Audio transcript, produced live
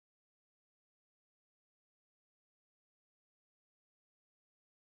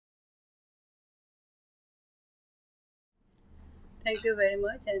Thank you very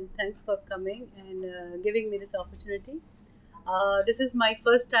much, and thanks for coming and giving me this opportunity. This is my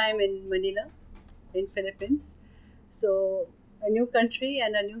first time in Manila, in Philippines. So a new country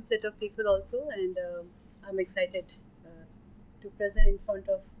and a new set of people also, and I'm excited to present in front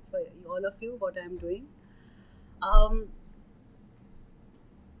of all of you what I'm doing. Um,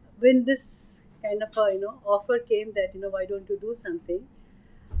 when this kind of a offer came that why don't you do something,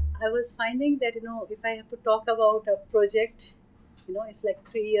 I was finding that if I have to talk about a project, it's like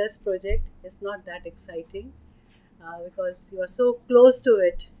 3 years project. It's not that exciting because you are so close to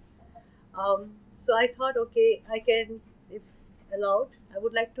it. So I thought, okay, I can, if allowed, I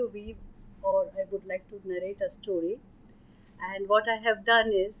would like to weave or I would like to narrate a story. And what I have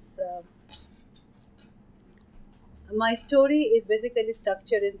done is my story is basically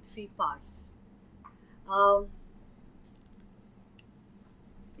structured in three parts. Um,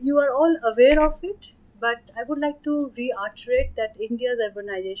 you are all aware of it, but I would like to reiterate that India's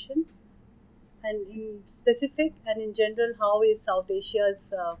urbanization, and in specific and in general, how is South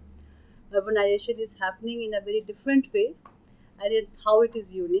Asia's urbanization is happening in a very different way, and how it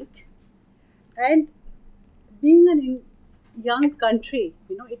is unique. And being a young country,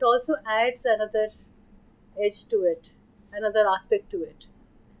 it also adds another edge to it, another aspect to it.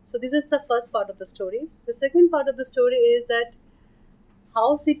 So this is the first part of the story. The second part of the story is that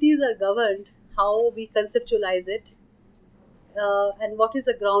how cities are governed, how we conceptualize it, and what is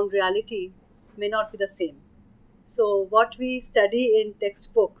the ground reality may not be the same. So what we study in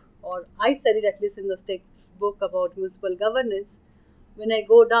textbook, or I studied at least in the textbook about municipal governance, when I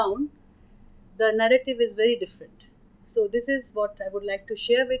go down, the narrative is very different. So this is what I would like to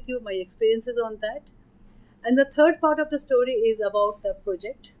share with you, my experiences on that. And the third part of the story is about the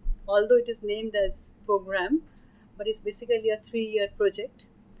project, although it is named as program, but it's basically a 3-year project,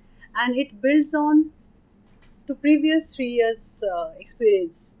 and it builds on to previous 3 years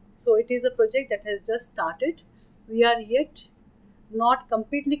experience. So it is a project that has just started. We are yet not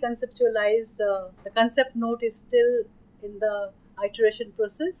completely conceptualized. The concept note is still in the iteration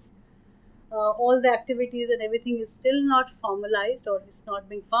process. All the activities and everything is still not formalized or it's not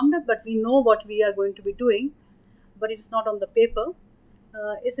being formed up, but we know what we are going to be doing, but it's not on the paper.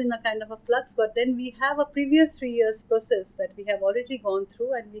 It's in a kind of a flux, but then we have a previous 3 years process that we have already gone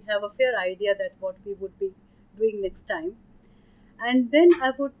through, and we have a fair idea that what we would be doing next time. And then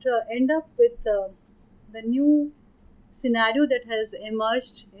I would end up with the new scenario that has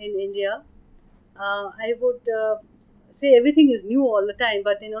emerged in India. I would say everything is new all the time,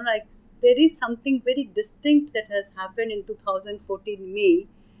 but like there is something very distinct that has happened in 2014 May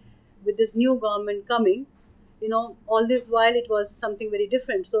with this new government coming. All this while it was something very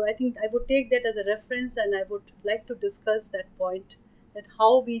different. So I think I would take that as a reference, and I would like to discuss that point, that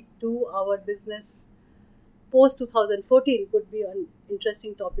how we do our business post 2014 could be an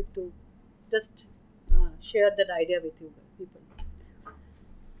interesting topic to just share that idea with you people.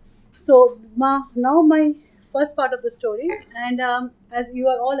 So now my first part of the story, and as you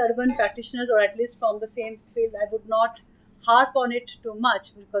are all urban practitioners or at least from the same field, I would not harp on it too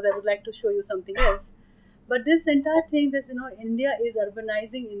much because I would like to show you something else. But this entire thing, this India is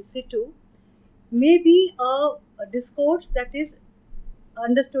urbanizing in situ, may be a discourse that is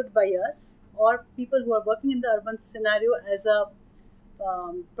understood by us or people who are working in the urban scenario as a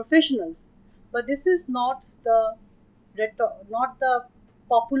professionals, but this is not the not the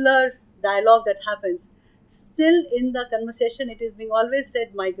popular dialogue that happens. Still, in the conversation, it is being always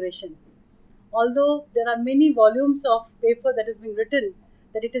said migration. Although there are many volumes of paper that is being written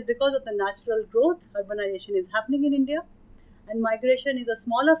that it is because of the natural growth, urbanization is happening in India, and migration is a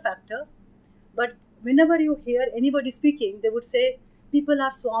smaller factor. But whenever you hear anybody speaking, they would say people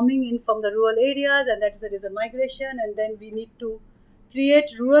are swarming in from the rural areas, and that is there is a migration, and then we need to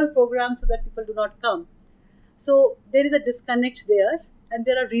create rural programs so that people do not come. So there is a disconnect there, and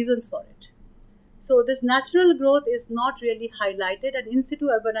there are reasons for it. So this natural growth is not really highlighted, and in situ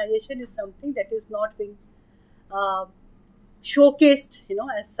urbanization is something that is not being showcased,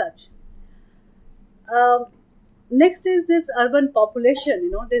 as such. Next is this urban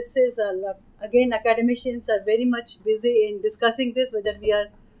population. This is again, academicians are very much busy in discussing this, whether we are,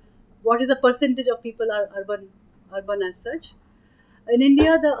 what is the percentage of people are urban as such. In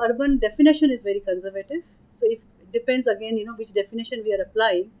India, the urban definition is very conservative. So it depends again, which definition we are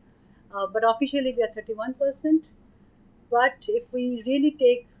applying. But officially we are 31%. But if we really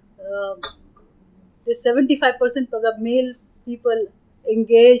take the 75% of the male people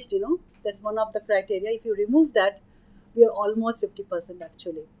engaged, that's one of the criteria. If you remove that, we are almost 50%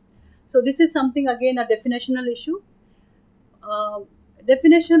 actually. So this is something again a definitional issue.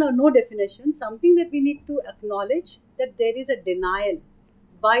 definition or no definition, something that we need to acknowledge that there is a denial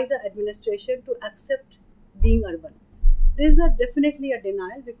by the administration to accept being urban. There is definitely a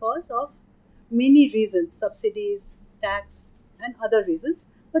denial because of many reasons, subsidies, tax, and other reasons,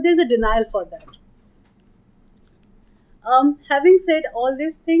 but there is a denial for that. Having said all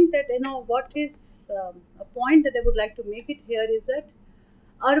these things, that what is a point that I would like to make it here is that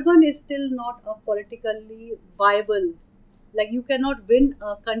urban is still not a politically viable. Like, you cannot win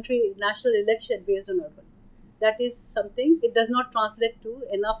a country national election based on urban. That is something, it does not translate to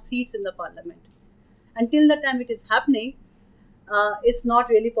enough seats in the parliament. Until the time it is happening, it's not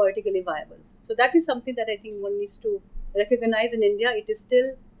really politically viable. So that is something that I think one needs to recognize in India. It is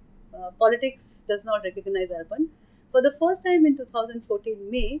still, politics does not recognize urban. For the first time in 2014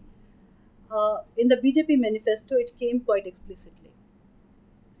 May, in the BJP manifesto, it came quite explicitly.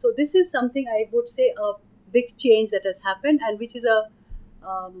 So this is something I would say a big change that has happened, and which is a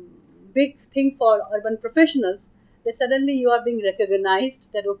big thing for urban professionals, that suddenly you are being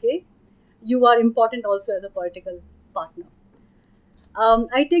recognized that, okay, you are important also as a political partner.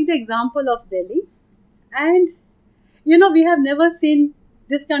 I take the example of Delhi, and we have never seen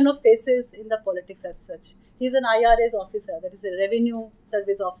this kind of faces in the politics as such. He's an IRS officer, that is a revenue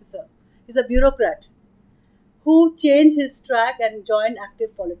service officer. He's a bureaucrat who changed his track and joined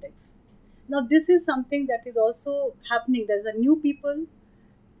active politics. Now, this is something that is also happening. There's a new people,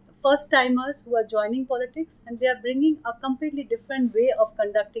 first timers who are joining politics, and they are bringing a completely different way of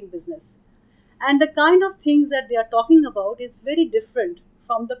conducting business. And the kind of things that they are talking about is very different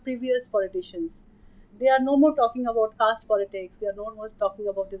from the previous politicians. They are no more talking about caste politics. They are no more talking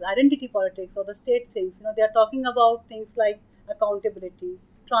about this identity politics or the state things. They are talking about things like accountability,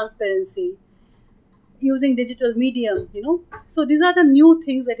 transparency, using digital medium. So these are the new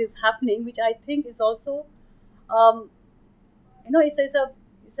things that is happening, which I think is also,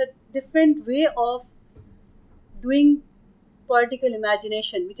 it's a different way of doing political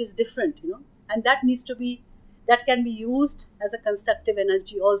imagination, which is different. And that can be used as a constructive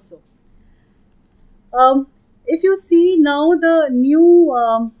energy also. If you see now the new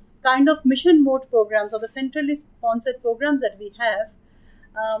kind of mission mode programs or the centrally sponsored programs that we have,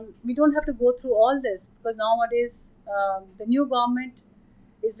 we don't have to go through all this, because nowadays the new government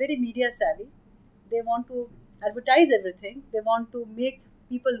is very media savvy. They want to advertise everything. They want to make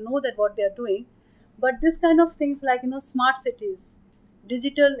people know that what they are doing. But this kind of things like smart cities,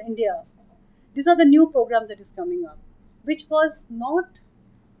 digital India, these are the new programs that is coming up, which was not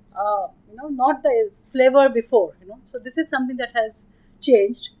not the flavor before. So this is something that has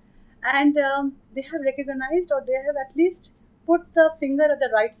changed, and they have recognized, or they have at least put the finger at the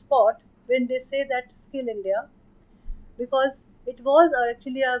right spot when they say that Skill India, because it was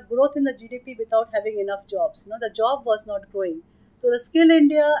actually a growth in the GDP without having enough jobs. The job was not growing. So the Skill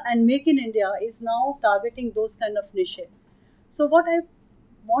India and Make in India is now targeting those kind of niche. So what I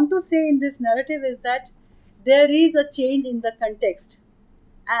want to say in this narrative is that there is a change in the context,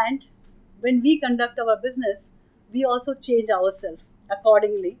 and when we conduct our business, we also change ourselves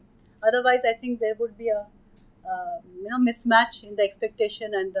accordingly. Otherwise, I think there would be a mismatch in the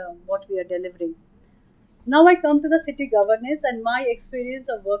expectation and what we are delivering. Now I come to the city governance and my experience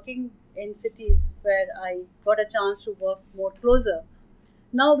of working in cities where I got a chance to work more closer.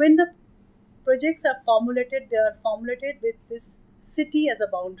 Now, when the projects are formulated, they are formulated with this city as a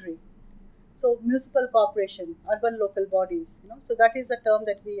boundary. So municipal corporation, urban local bodies, so that is the term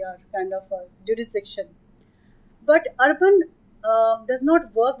that we are kind of a jurisdiction. But urban does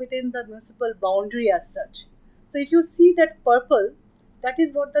not work within the municipal boundary as such. So if you see that purple, that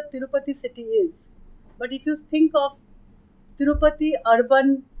is what the Tirupati city is. But if you think of Tirupati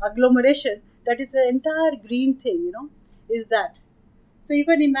urban agglomeration, that is the entire green thing, is that. So you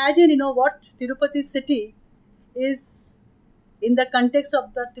can imagine, what Tirupati city is in the context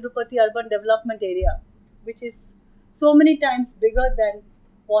of the Tirupati urban development area, which is so many times bigger than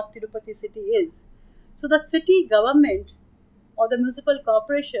what Tirupati city is. So the city government or the municipal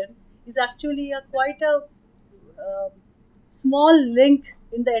corporation is actually quite a small link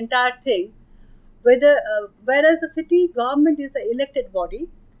in the entire thing, whereas the city government is the elected body,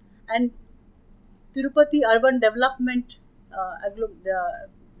 and Tirupati urban development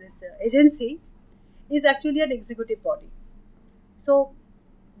this agency is actually an executive body. So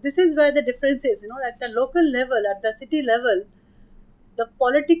this is where the difference is, at the local level, at the city level, the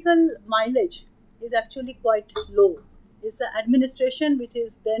political mileage is actually quite low. It's the administration which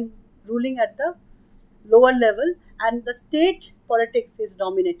is then ruling at the lower level, and the state politics is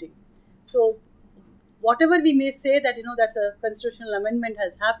dominating. So whatever we may say that, that a constitutional amendment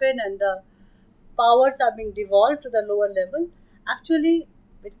has happened and the powers are being devolved to the lower level, Actually,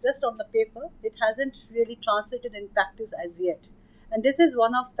 it's just on the paper. It hasn't really translated in practice as yet. And this is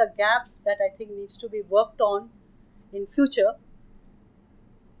one of the gap that I think needs to be worked on in future.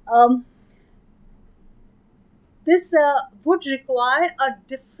 Um, this would require a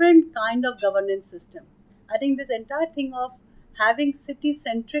different kind of governance system. I think this entire thing of having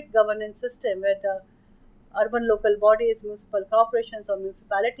city-centric governance system where the urban local bodies, municipal corporations or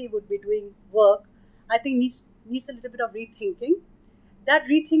municipality would be doing work, I think needs a little bit of rethinking. That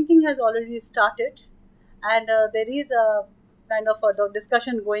rethinking has already started, and there is a kind of a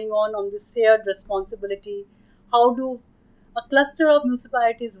discussion going on this shared responsibility. How do a cluster of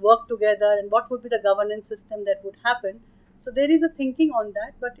municipalities work together, and what would be the governance system that would happen? So there is a thinking on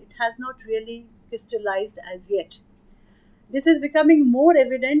that, but it has not really crystallized as yet. This is becoming more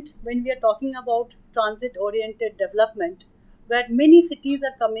evident when we are talking about transit oriented development, where many cities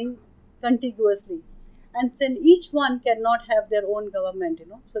are coming contiguously. And then each one cannot have their own government.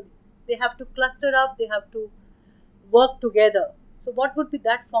 So they have to cluster up, they have to work together. So, what would be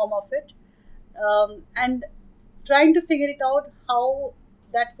that form of it? And trying to figure it out how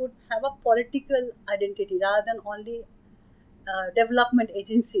that would have a political identity rather than only development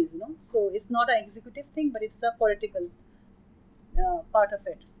agencies. So, it's not an executive thing, but it's a political part of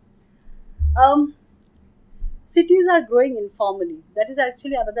it. Um, Cities are growing informally. That is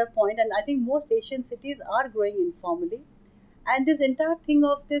actually another point, and I think most Asian cities are growing informally. And this entire thing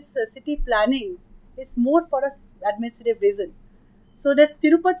of this city planning is more for a administrative reason. So this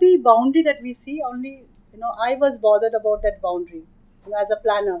Tirupati boundary that we see, only I was bothered about that boundary, as a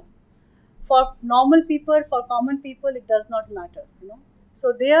planner. For normal people, for common people, it does not matter.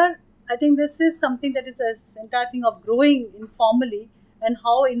 So there, I think this is something that is this entire thing of growing informally, and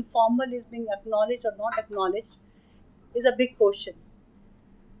how informal is being acknowledged or not acknowledged is a big question.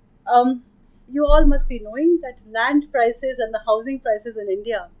 Um, you all must be knowing that land prices and the housing prices in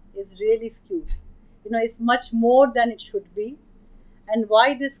India is really skewed. It's much more than it should be. And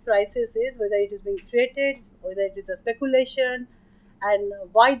why this crisis is, whether it is being created, whether it is a speculation, and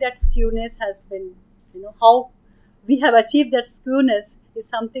why that skewness has been, how we have achieved that skewness is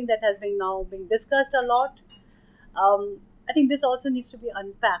something that has been now being discussed a lot. I think this also needs to be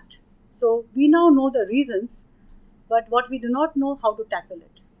unpacked. So we now know the reasons, but what we do not know how to tackle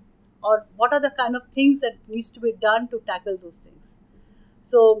it, or what are the kind of things that needs to be done to tackle those things.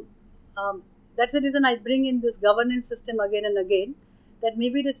 So that's the reason I bring in this governance system again and again, that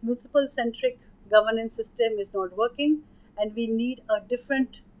maybe this municipal centric governance system is not working, and we need a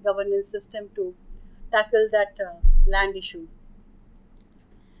different governance system to tackle that land issue.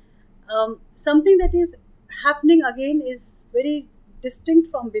 Something that is happening again is very distinct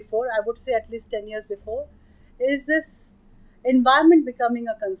from before, I would say at least 10 years before, is this environment becoming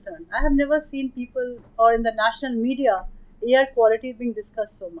a concern. I have never seen people or in the national media air quality being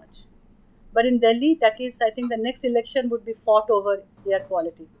discussed so much. But in Delhi, that is, I think the next election would be fought over air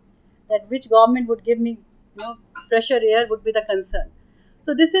quality. That which government would give me, fresher air would be the concern.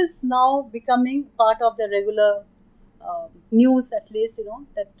 So this is now becoming part of the regular news, at least,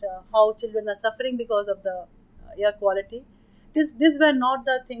 that how children are suffering because of the air quality. These were not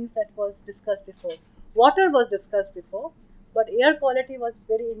the things that was discussed before. Water was discussed before, but air quality was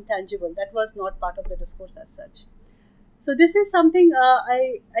very intangible. That was not part of the discourse as such. So this is something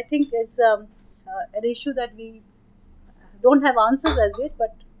I think is an issue that we don't have answers as yet,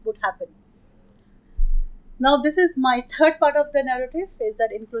 but would happen. Now, this is my third part of the narrative, is that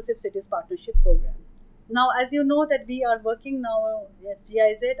Inclusive Cities Partnership Program. Now, as you know that we are working now at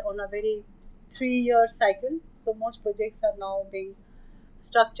GIZ on a very 3-year cycle. So most projects are now being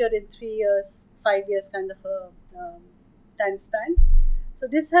structured in 3 years, 5 years kind of a time span. So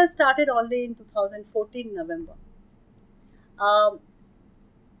this has started only in 2014 November.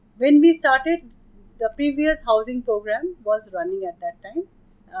 When we started, the previous housing program was running at that time,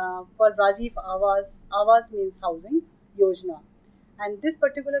 called Rajiv Awas. Awas means housing, Yojana. And this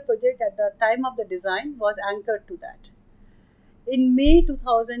particular project at the time of the design was anchored to that. In May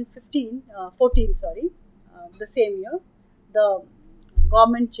 14, the same year, the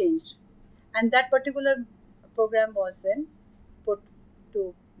government changed. And that particular program was then put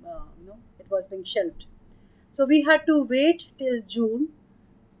to, it was being shelved. So we had to wait till June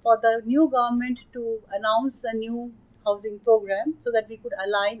for the new government to announce the new housing program, so that we could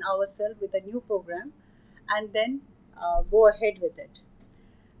align ourselves with the new program and then go ahead with it.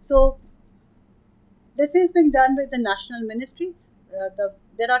 So this is being done with the national ministries.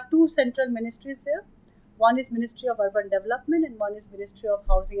 There are 2 central ministries there. One is Ministry of Urban Development and one is Ministry of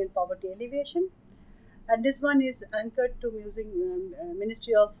Housing and Poverty Alleviation. And this one is anchored to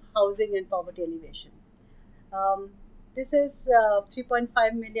Ministry of Housing and Poverty Alleviation. This is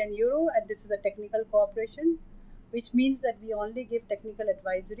 3.5 million euro, and this is a technical cooperation, which means that we only give technical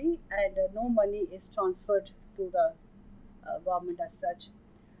advisory and no money is transferred to the government as such.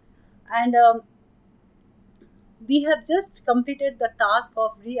 And we have just completed the task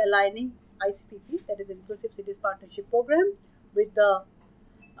of realigning ICCP, that is Inclusive Cities Partnership Program, with the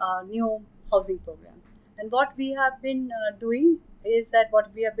new housing program. And what we have been doing is that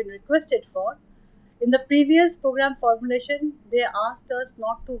what we have been requested for, in the previous program formulation, they asked us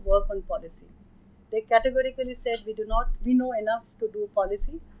not to work on policy. They categorically said we know enough to do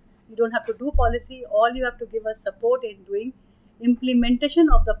policy. You don't have to do policy. All you have to give us support in doing implementation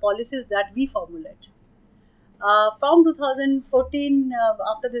of the policies that we formulate. From 2014,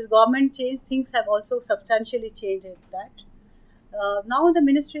 after this government change, things have also substantially changed in that. Now the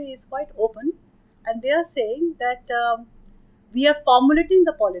ministry is quite open, and they are saying that we are formulating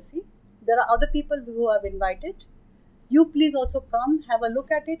the policy. There are other people who have invited. You please also come, have a look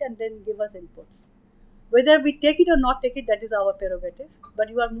at it, and then give us inputs. Whether we take it or not take it, that is our prerogative.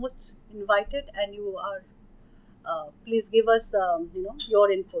 But you are most invited, and you are please give us your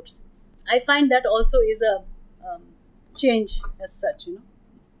inputs. I find that also is a change as such.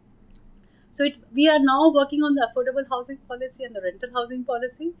 So we are now working on the affordable housing policy and the rental housing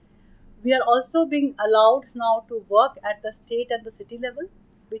policy. We are also being allowed now to work at the state and the city level,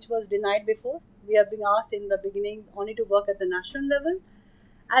 which was denied before. We have been asked in the beginning only to work at the national level.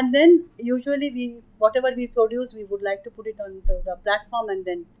 And then usually whatever we produce, we would like to put it on the platform and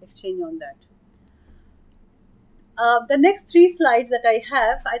then exchange on that. The next 3 slides that I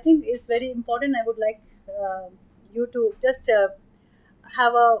have, I think is very important. I would like you to just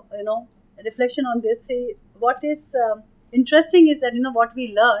have a reflection on this. See, what is interesting is that what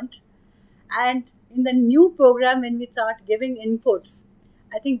we learned, and in the new program when we start giving inputs,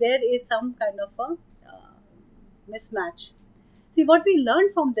 I think there is some kind of a mismatch. See, what we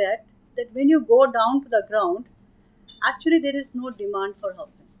learned from that when you go down to the ground, actually there is no demand for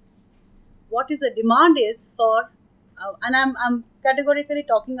housing. What is the demand is for, and I'm categorically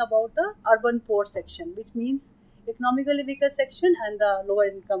talking about the urban poor section, which means economically weaker section and the lower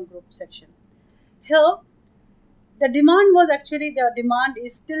income group section. Here, the demand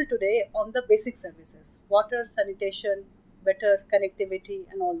is still today on the basic services, water, sanitation, better connectivity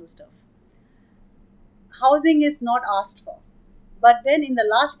and all those stuff. Housing is not asked for. But then in the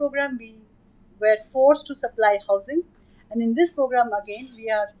last program, we were forced to supply housing. And in this program again, we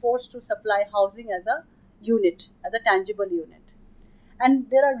are forced to supply housing as a unit, as a tangible unit. And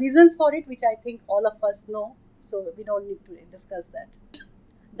there are reasons for it, which I think all of us know. So we don't need to discuss that.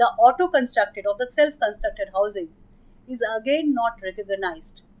 The auto-constructed or the self-constructed housing is again not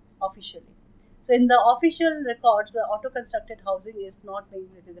recognized officially. So in the official records, the auto-constructed housing is not being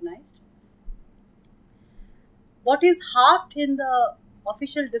recognized. What is harped in the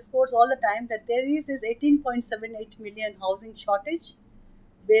official discourse all the time, that there is this 18.78 million housing shortage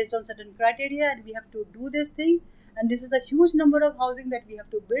based on certain criteria, and we have to do this thing, and this is a huge number of housing that we have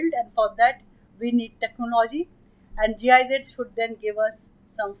to build, and for that we need technology, and GIZ should then give us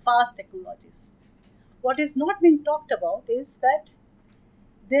some fast technologies. What is not being talked about is that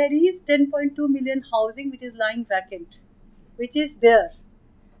there is 10.2 million housing which is lying vacant, which is there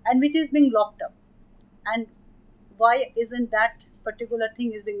and which is being locked up. And why isn't that particular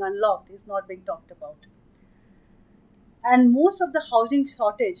thing is being unlocked is not being talked about. And most of the housing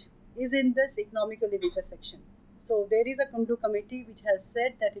shortage is in this economically weaker section. So there is a Kundu committee which has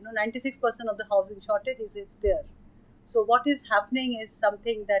said that 96% of the housing shortage is there. So what is happening is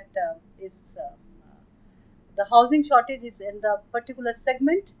something that the housing shortage is in the particular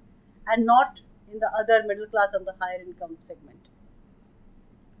segment and not in the other middle class and the higher income segment.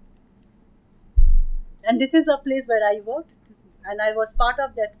 And this is a place where I worked, and I was part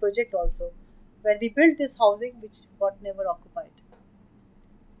of that project also, where we built this housing which got never occupied.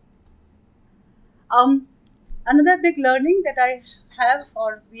 Another big learning that I have,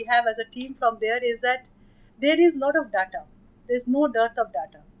 or we have as a team from there, is that there is a lot of data. There is no dearth of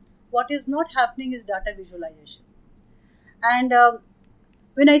data. What is not happening is data visualization. And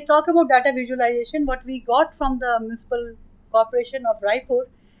when I talk about data visualization, what we got from the Municipal Corporation of Raipur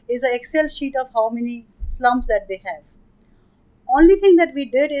is an Excel sheet of how many slums that they have. Only thing that we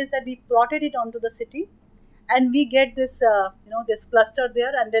did is that we plotted it onto the city, and we get this this cluster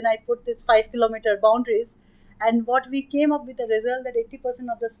there, and then I put this 5-kilometer boundaries, and what we came up with a result that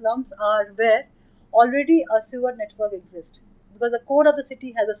 80% of the slums are where already a sewer network exists, because the core of the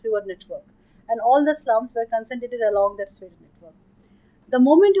city has a sewer network, and all the slums were concentrated along that sewer network. The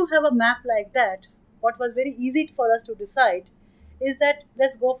moment you have a map like that, what was very easy for us to decide is that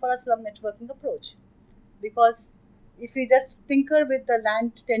let's go for a slum networking approach, because if we just tinker with the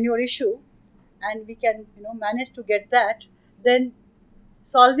land tenure issue and we can manage to get that, then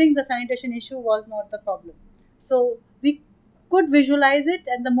solving the sanitation issue was not the problem. So we could visualize it,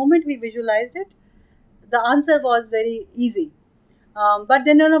 and the moment we visualized it, the answer was very easy. But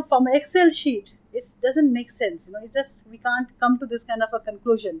then from an Excel sheet, it doesn't make sense. It's just we can't come to this kind of a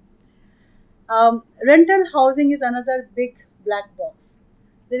conclusion. Rental housing is another big black box.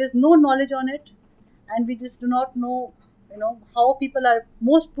 There is no knowledge on it, and we just do not know, how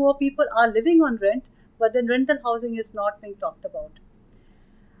most poor people are living on rent, but then rental housing is not being talked about.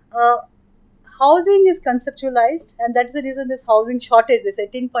 Housing is conceptualized, and that is the reason this housing shortage, this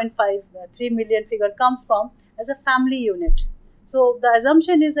 18.53 million figure, comes from as a family unit. So the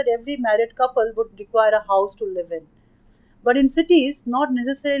assumption is that every married couple would require a house to live in. But in cities, not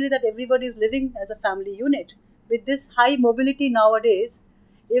necessarily that everybody is living as a family unit. With this high mobility nowadays,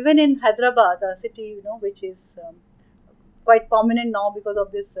 even in Hyderabad, a city which is quite prominent now because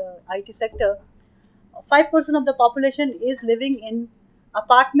of this IT sector, 5% of the population is living in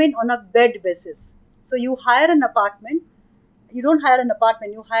apartment on a bed basis. So you hire an apartment, you don't hire an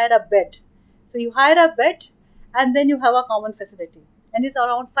apartment, you hire a bed. So you hire a bed and then you have a common facility. And it's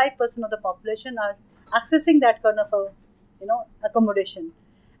around 5% of the population are accessing that kind of a accommodation.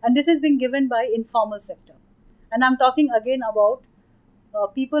 And this is being given by informal sector. And I'm talking again about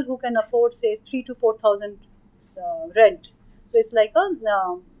people who can afford say 3,000 to 4,000 rent. So it's like a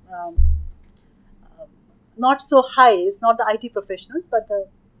not so high. It's not the IT professionals, but the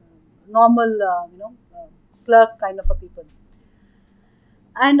normal clerk kind of a people.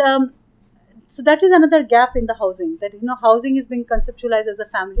 And so that is another gap in the housing, that housing is being conceptualized as a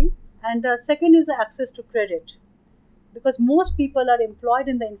family. And the second is the access to credit, because most people are employed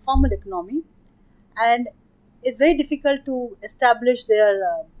in the informal economy, and it's very difficult to establish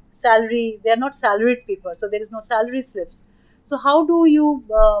their salary. They are not salaried people, so there is no salary slips. So how do you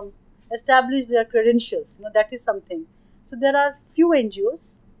establish their credentials? That is something. So there are few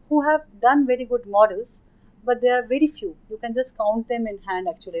NGOs who have done very good models, but there are very few. You can just count them in hand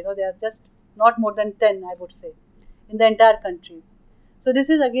actually. They are just not more than 10, I would say, in the entire country. So this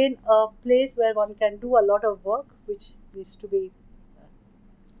is again a place where one can do a lot of work which needs to be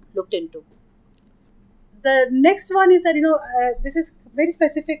looked into. The next one is that this is very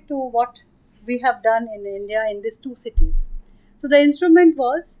specific to what we have done in India in these two cities. So the instrument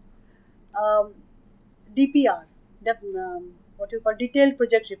was DPR, what you call detailed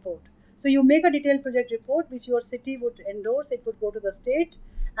project report. So you make a detailed project report which your city would endorse. It would go to the state,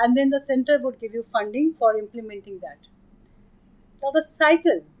 and then the center would give you funding for implementing that. Now the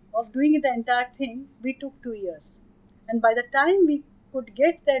cycle of doing the entire thing, we took 2 years, and by the time we could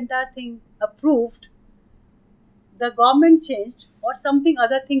get the entire thing approved, the government changed or something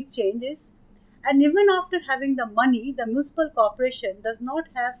other things changes, and even after having the money, the municipal corporation does not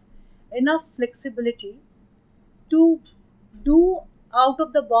have enough flexibility to do out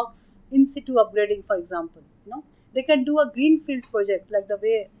of the box in situ upgrading, for example. They can do a greenfield project like the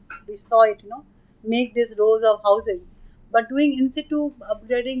way we saw it, make these rows of housing, but doing in situ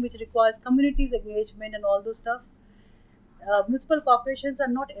upgrading, which requires communities engagement and all those stuff, municipal corporations are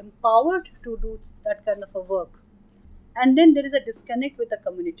not empowered to do that kind of a work. And then there is a disconnect with the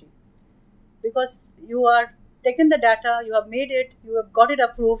community, because you are taken the data, you have made it, you have got it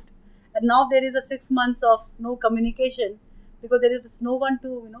approved, and now there is a 6 months of no communication, because there is no one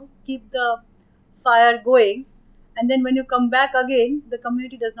to keep the fire going. And then when you come back again, the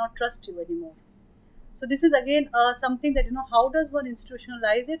community does not trust you anymore. So this is again something that how does one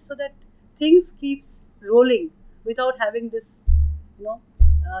institutionalize it so that things keeps rolling without having this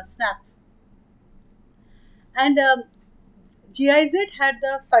snap. And GIZ had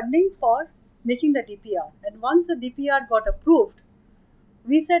the funding for making the DPR, and once the DPR got approved,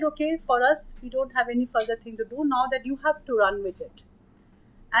 we said, okay, for us, we don't have any further thing to do now, that you have to run with it.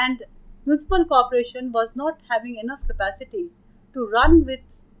 And municipal corporation was not having enough capacity to run with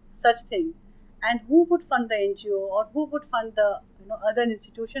such thing. And who would fund the NGO, or who would fund the other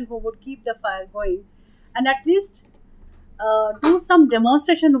institution who would keep the fire going, and at least do some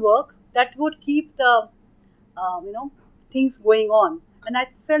demonstration work that would keep the things going on. And I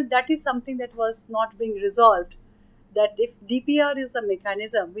felt that is something that was not being resolved, that if DPR is a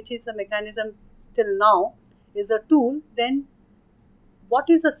mechanism, which is the mechanism till now, is a tool, then what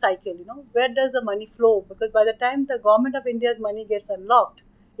is the cycle? Where does the money flow? Because by the time the government of India's money gets unlocked,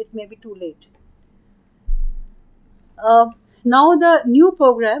 it may be too late. Now the new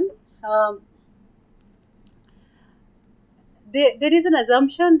program, there is an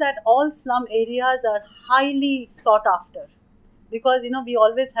assumption that all slum areas are highly sought after, because we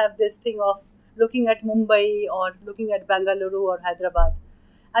always have this thing of looking at Mumbai or looking at Bengaluru or Hyderabad.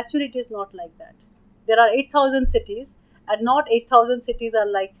 Actually, it is not like that. There are 8,000 cities, and not 8,000 cities are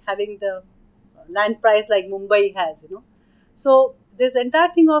like having the land price like Mumbai has, So this entire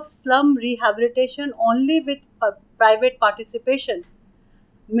thing of slum rehabilitation only with private participation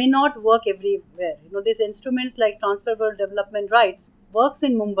may not work everywhere. These instruments like transferable development rights works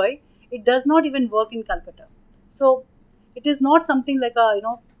in Mumbai. It does not even work in Calcutta. So it is not something like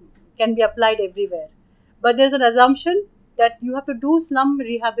can be applied everywhere. But there's an assumption that you have to do slum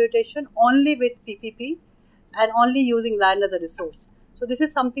rehabilitation only with PPP and only using land as a resource. So this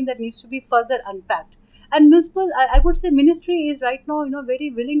is something that needs to be further unpacked. And municipal, I would say, ministry is right now,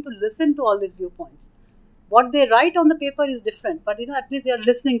 very willing to listen to all these viewpoints. What they write on the paper is different, but at least they are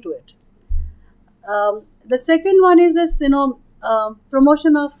listening to it. The second one is this,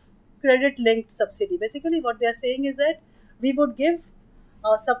 promotion of credit-linked subsidy. Basically, what they are saying is that we would give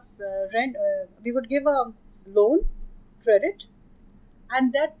we would give a loan, credit,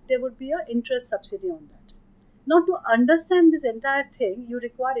 and that there would be an interest subsidy on that. Now, to understand this entire thing, you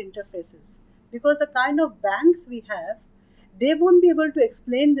require interfaces, because the kind of banks we have, they won't be able to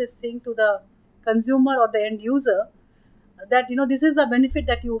explain this thing to the consumer or the end user that this is the benefit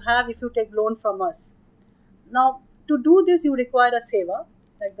that you have if you take loan from us. Now, to do this, you require a seva,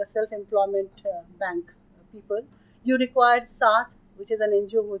 like the self-employment bank people. You require SATH, which is an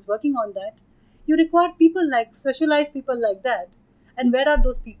NGO who is working on that. You require people like specialized people like that. And where are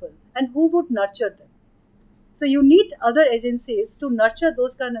those people? And who would nurture them? So you need other agencies to nurture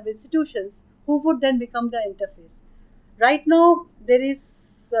those kind of institutions who would then become the interface. Right now, there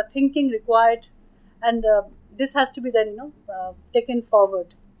is thinking required, and this has to be then taken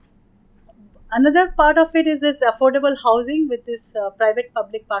forward. Another part of it is this affordable housing with this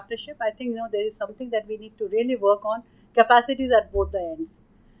private-public partnership. I think there is something that we need to really work on. Capacities at both the ends.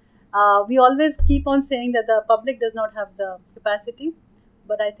 We always keep on saying that the public does not have the capacity,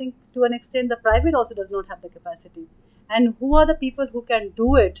 but I think to an extent the private also does not have the capacity. And who are the people who can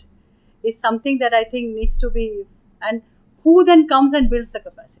do it is something that I think needs to be, and who then comes and builds the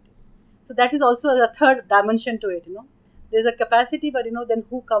capacity. So that is also a third dimension to it. There's a capacity, but then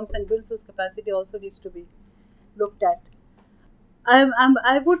who comes and builds those capacity also needs to be looked at.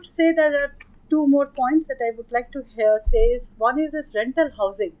 I would say there are two more points that I would like to say is, one is this rental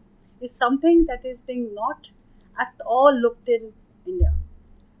housing is something that is being not at all looked in India,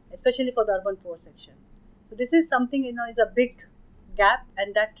 especially for the urban poor section. So this is something is a big gap,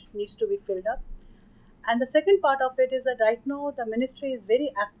 and that needs to be filled up. And the second part of it is that right now the ministry is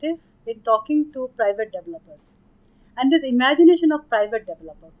very active in talking to private developers. And this imagination of private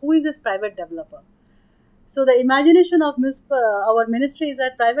developer, who is this private developer? So the imagination of our ministry is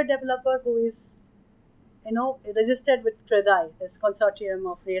that private developer who is, registered with CREDAI, this consortium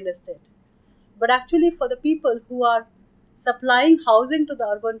of real estate. But actually for the people who are supplying housing to the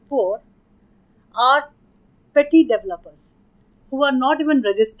urban poor are petty developers who are not even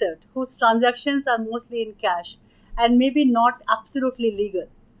registered, whose transactions are mostly in cash and maybe not absolutely legal.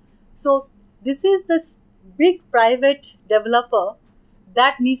 So this is this big private developer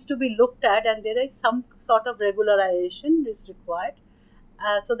that needs to be looked at, and there is some sort of regularization is required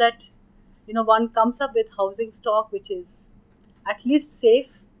so that one comes up with housing stock which is at least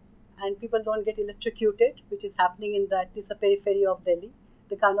safe and people don't get electrocuted, which is happening in the periphery of Delhi,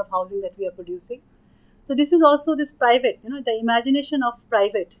 the kind of housing that we are producing. So this is also this private, the imagination of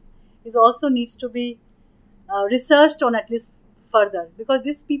private is also needs to be researched on at least further, because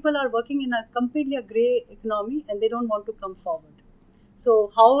these people are working in a completely grey economy and they don't want to come forward.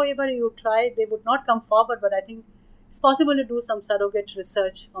 So however you try, they would not come forward, but I think it's possible to do some surrogate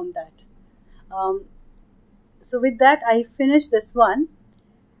research on that. So with that, I finished this one,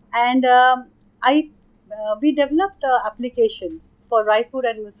 and we developed an application for Raipur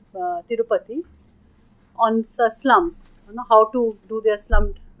and Tirupati on slums, how to do their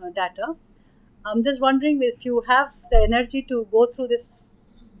slum data. I'm just wondering if you have the energy to go through this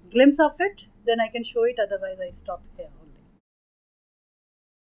glimpse of it, then I can show it, otherwise I stop here.